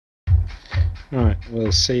Right,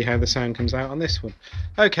 we'll see how the sound comes out on this one.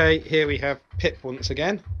 Okay, here we have Pip once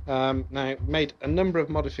again. Now, made a number of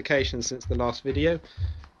modifications since the last video.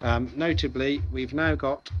 Notably, we've now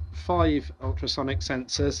got 5 ultrasonic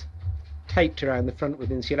sensors taped around the front with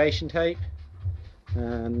insulation tape,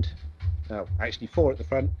 and actually 4 at the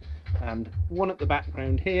front and 1 at the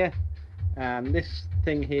background here. And this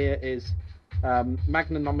thing here is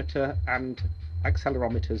magnetometer and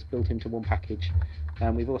accelerometers built into one package.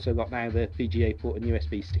 And we've also got now the VGA port and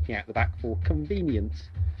USB sticking out the back for convenience.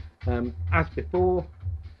 As before,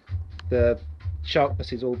 the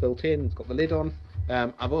SharkBus is all built in, it's got the lid on.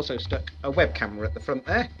 I've also stuck a web camera at the front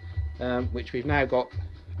there, which we've now got.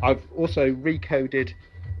 I've also recoded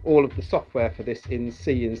all of the software for this in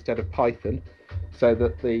C instead of Python, so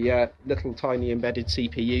that the little tiny embedded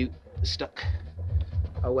CPU stuck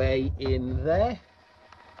away in there,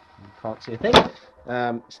 you can't see a thing,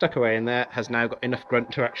 stuck away in there, has now got enough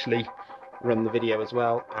grunt to actually run the video as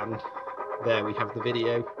well, and there we have the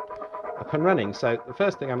video up and running. So the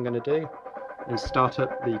first thing I'm going to do is start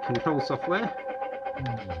up the control software,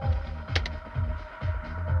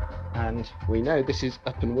 and we know this is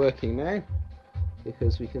up and working now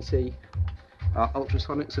because we can see our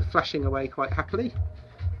ultrasonics are flashing away quite happily,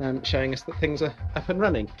 showing us that things are up and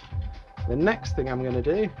running. The next thing I'm going to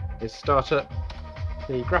do is start up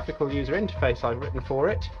the graphical user interface I've written for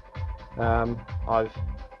it. I've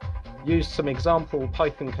used some example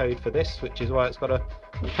Python code for this, which is why it's got a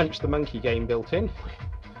punch the monkey game built in.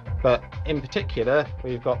 But in particular,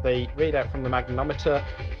 we've got the readout from the magnetometer,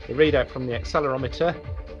 the readout from the accelerometer,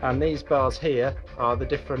 and these bars here are the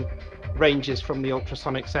different ranges from the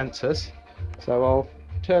ultrasonic sensors. So I'll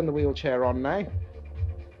turn the wheelchair on now,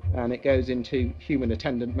 and it goes into human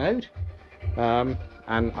attendant mode.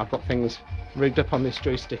 And I've got things rigged up on this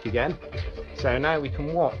joystick again. So now we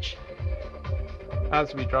can watch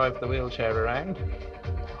as we drive the wheelchair around.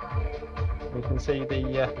 We can see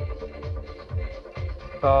the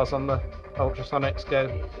bars on the ultrasonics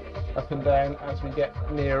go up and down as we get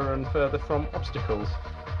nearer and further from obstacles.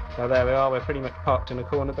 So there we are, we're pretty much parked in a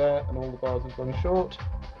corner there, and all the bars have gone short.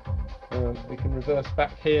 We can reverse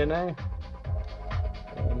back here now.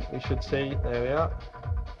 We should see, there we are,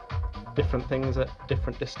 different things at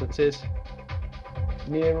different distances,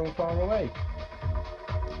 near and far away.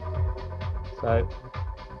 So,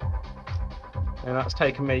 and that's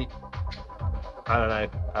taken me, I don't know,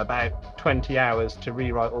 about 20 hours to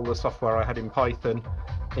rewrite all the software I had in Python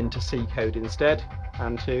into C code instead,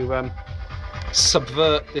 and to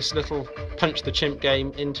subvert this little punch the chimp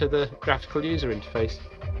game into the graphical user interface.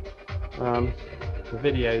 The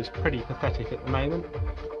video is pretty pathetic at the moment,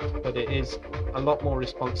 but it is a lot more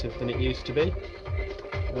responsive than it used to be.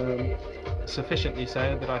 Sufficiently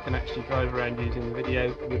so that I can actually drive around using the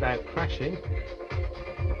video without crashing,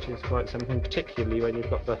 which is quite something, particularly when you've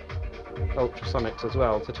got the ultrasonics as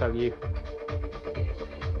well to tell you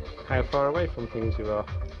how far away from things you are.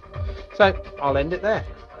 So I'll end it there,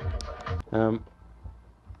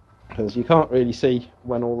 because you can't really see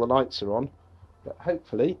when all the lights are on, but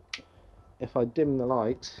hopefully if I dim the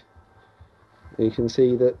lights you can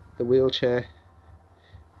see that the wheelchair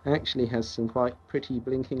actually has some quite pretty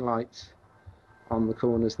blinking lights on the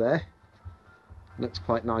corners there. Looks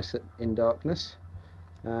quite nice in darkness,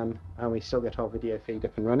 and we still get our video feed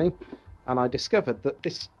up and running. And I discovered that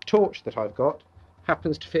this torch that I've got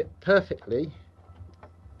happens to fit perfectly,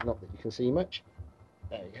 not that you can see much,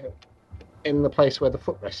 there you go, in the place where the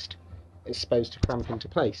footrest is supposed to clamp into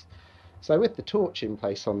place. So with the torch in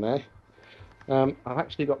place on there, I've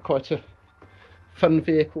actually got quite a fun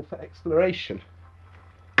vehicle for exploration.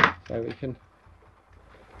 So we can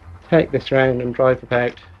take this round and drive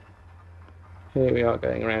about. Here we are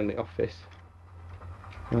going around the office,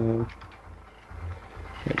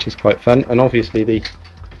 which is quite fun. And obviously the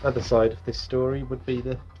other side of this story would be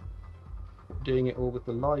the doing it all with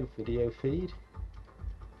the live video feed.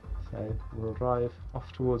 So we'll drive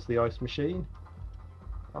off towards the ice machine.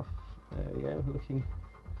 Off, there we go, looking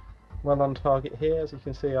well on target here. As you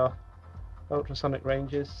can see, our ultrasonic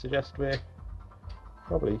ranges suggest we're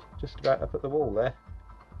probably just about up at the wall there.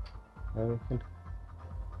 We can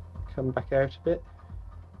come back out a bit.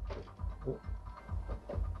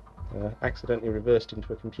 Accidentally reversed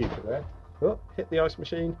into a computer there. Oh, hit the ice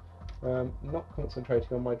machine. Not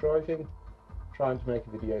concentrating on my driving, trying to make a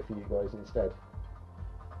video for you guys instead.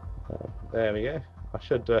 There we go. I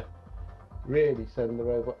should really send the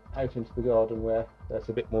robot out into the garden where there's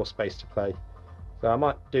a bit more space to play. So I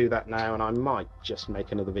might do that now, and I might just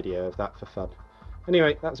make another video of that for fun.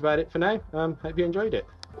 Anyway, that's about it for now. Hope you enjoyed it.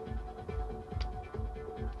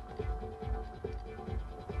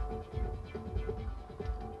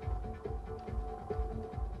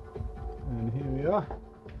 are,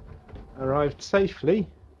 arrived safely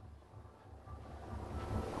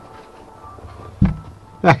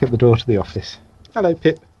back at the door to the office. Hello,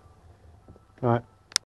 Pip. Right,